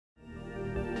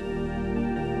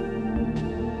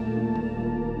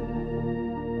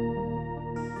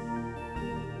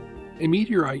A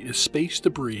meteorite is space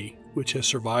debris which has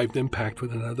survived impact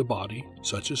with another body,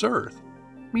 such as Earth.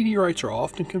 Meteorites are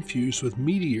often confused with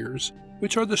meteors,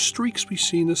 which are the streaks we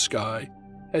see in the sky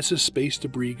as this space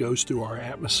debris goes through our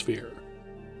atmosphere.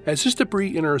 As this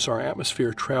debris enters our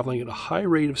atmosphere traveling at a high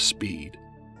rate of speed,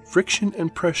 friction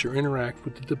and pressure interact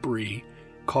with the debris,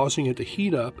 causing it to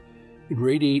heat up and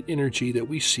radiate energy that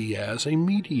we see as a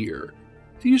meteor.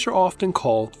 These are often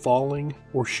called falling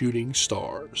or shooting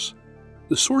stars.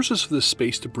 The sources of this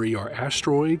space debris are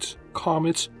asteroids,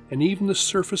 comets, and even the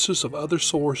surfaces of other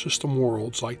solar system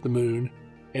worlds like the Moon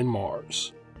and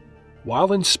Mars.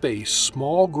 While in space,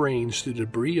 small grains to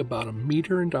debris about a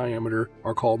meter in diameter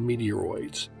are called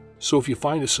meteoroids. So if you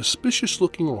find a suspicious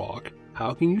looking rock,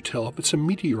 how can you tell if it's a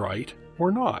meteorite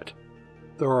or not?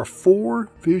 There are 4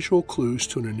 visual clues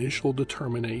to an initial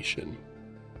determination.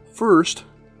 First,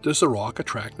 does the rock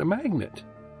attract a magnet?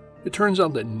 It turns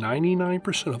out that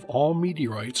 99% of all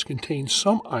meteorites contain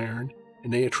some iron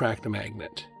and they attract a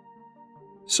magnet.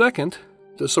 Second,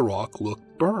 does the rock look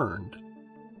burned?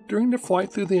 During their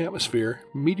flight through the atmosphere,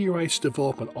 meteorites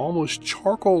develop an almost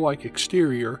charcoal-like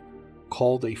exterior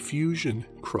called a fusion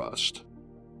crust.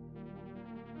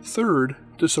 Third,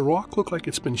 does the rock look like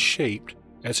it's been shaped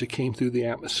as it came through the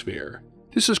atmosphere?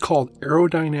 This is called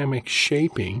aerodynamic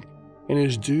shaping and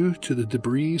is due to the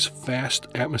debris' fast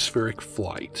atmospheric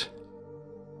flight.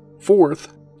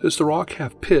 Fourth, does the rock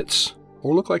have pits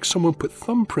or look like someone put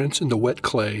thumbprints into wet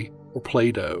clay or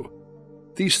Play-Doh?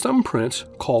 These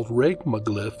thumbprints, called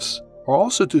regmaglyphs, are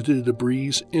also due to the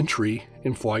debris' entry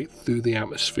and flight through the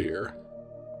atmosphere.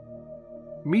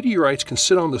 Meteorites can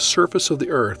sit on the surface of the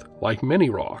Earth like many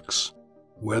rocks.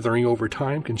 Weathering over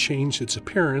time can change its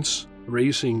appearance,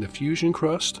 raising the fusion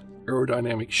crust,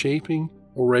 aerodynamic shaping,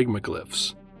 or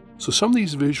regmaglyphs, so some of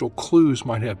these visual clues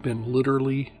might have been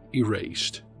literally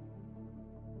erased.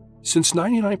 Since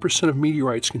 99% of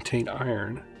meteorites contain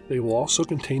iron, they will also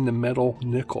contain the metal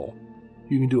nickel.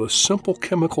 You can do a simple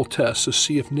chemical test to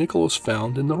see if nickel is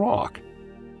found in the rock.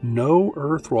 No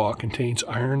Earth rock contains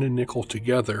iron and nickel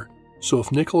together, so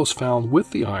if nickel is found with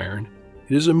the iron,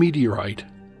 it is a meteorite,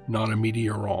 not a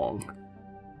meteorong.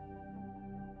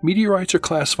 Meteorites are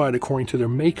classified according to their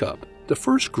makeup. The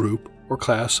first group or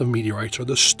class of meteorites are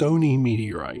the stony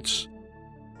meteorites.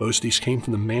 Most of these came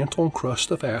from the mantle and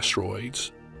crust of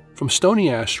asteroids, from stony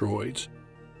asteroids,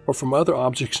 or from other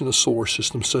objects in the solar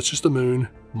system such as the Moon,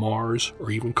 Mars, or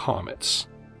even comets.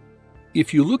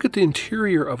 If you look at the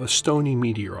interior of a stony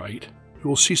meteorite, you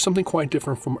will see something quite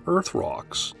different from Earth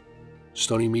rocks.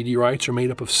 Stony meteorites are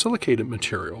made up of silicated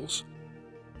materials.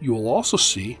 You will also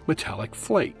see metallic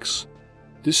flakes.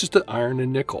 This is the iron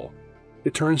and nickel.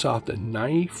 It turns out that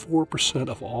 94%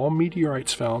 of all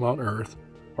meteorites found on Earth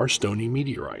are stony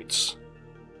meteorites.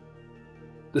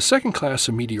 The second class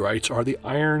of meteorites are the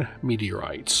iron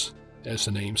meteorites. As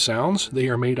the name sounds, they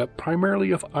are made up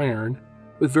primarily of iron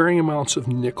with varying amounts of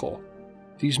nickel.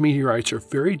 These meteorites are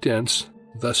very dense,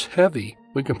 thus heavy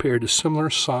when compared to similar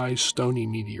sized stony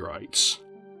meteorites.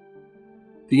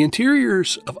 The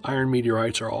interiors of iron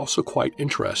meteorites are also quite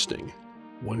interesting.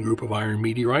 One group of iron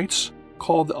meteorites,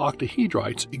 called the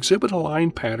octahedrites, exhibit a line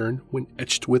pattern when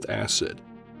etched with acid.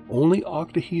 Only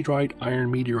octahedrite iron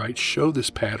meteorites show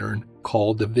this pattern,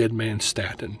 called the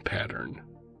Widmanstätten pattern.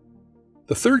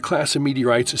 The third class of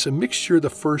meteorites is a mixture of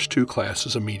the first 2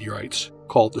 classes of meteorites,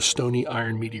 called the stony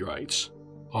iron meteorites.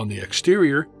 On the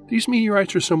exterior, these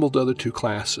meteorites resemble the other 2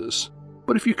 classes.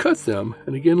 But if you cut them,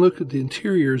 and again look at the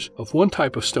interiors of one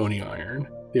type of stony iron,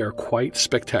 they are quite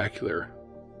spectacular.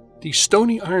 These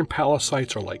stony iron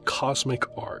pallasites are like cosmic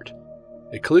art.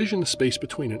 A collision in space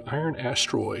between an iron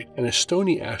asteroid and a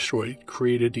stony asteroid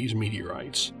created these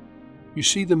meteorites. You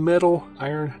see the metal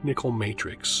iron-nickel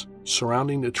matrix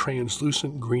surrounding the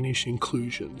translucent greenish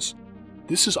inclusions.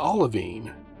 This is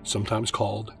olivine, sometimes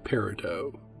called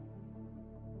peridot.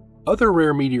 Other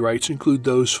rare meteorites include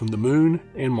those from the Moon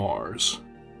and Mars.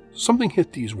 Something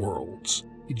hit these worlds,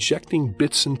 ejecting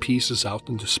bits and pieces out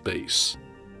into space.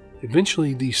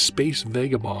 Eventually, these space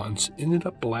vagabonds ended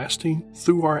up blasting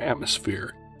through our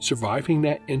atmosphere, surviving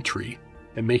that entry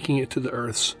and making it to the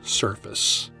Earth's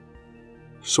surface.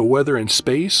 So whether in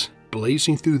space,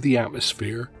 blazing through the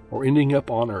atmosphere, or ending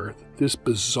up on Earth, this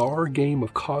bizarre game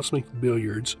of cosmic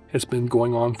billiards has been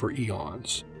going on for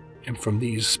eons. And from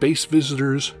these space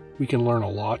visitors, we can learn a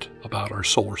lot about our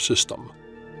solar system.